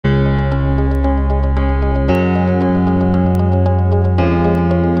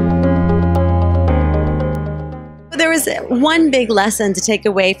was one big lesson to take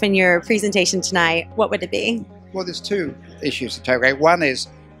away from your presentation tonight, what would it be? Well, there's two issues to take away. One is,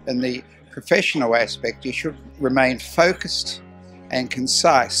 in the professional aspect, you should remain focused and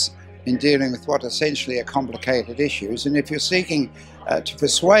concise in dealing with what essentially are complicated issues. And if you're seeking to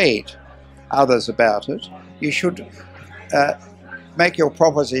persuade others about it, you should make your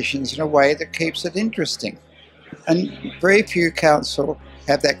propositions in a way that keeps it interesting. And very few counsel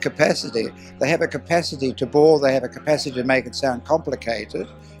have that capacity. They have a capacity to bore, they have a capacity to make it sound complicated,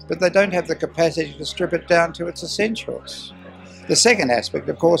 but they don't have the capacity to strip it down to its essentials. The second aspect,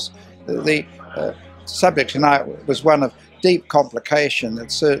 of course, the subject tonight was one of deep complication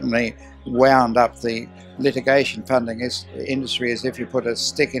that certainly wound up the litigation funding industry as if you put a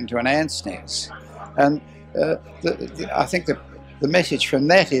stick into an ant's nest. And I think the message from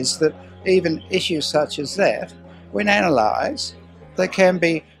that is that even issues such as that, when analysed, they can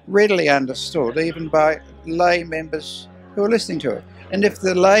be readily understood even by lay members who are listening to it. And if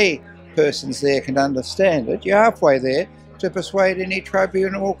the lay persons there can understand it, you're halfway there to persuade any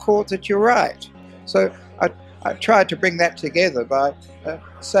tribunal or court that you're right. So I tried to bring that together by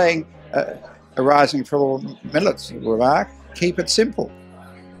saying, arising from Millet's remark, keep it simple.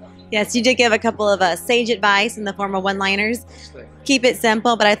 Yes, you did give a couple of sage advice in the form of one-liners. Keep it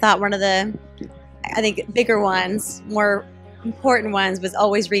simple, but I thought one of the, I think, bigger ones, more important ones, was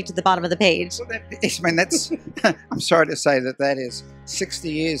always read to the bottom of the page. Well, that's, I'm sorry to say that is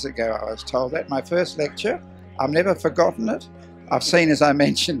 60 years ago I was told that. My first lecture, I've never forgotten it. I've seen, as I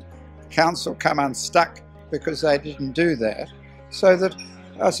mentioned, counsel come unstuck because they didn't do that. So that,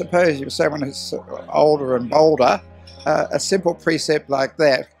 I suppose, if someone who's older and bolder, a simple precept like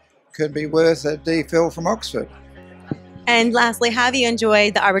that could be worth a D.Phil from Oxford. And lastly, have you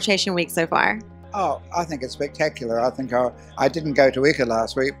enjoyed the arbitration week so far? Oh, I think it's spectacular. I think I didn't go to ICA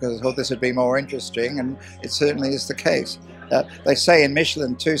last week because I thought this would be more interesting, and it certainly is the case. They say in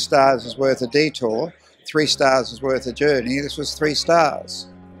Michelin 2 stars is worth a detour, 3 stars is worth a journey. This was 3 stars.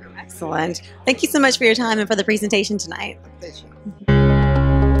 Excellent. Thank you so much for your time and for the presentation tonight. Pleasure.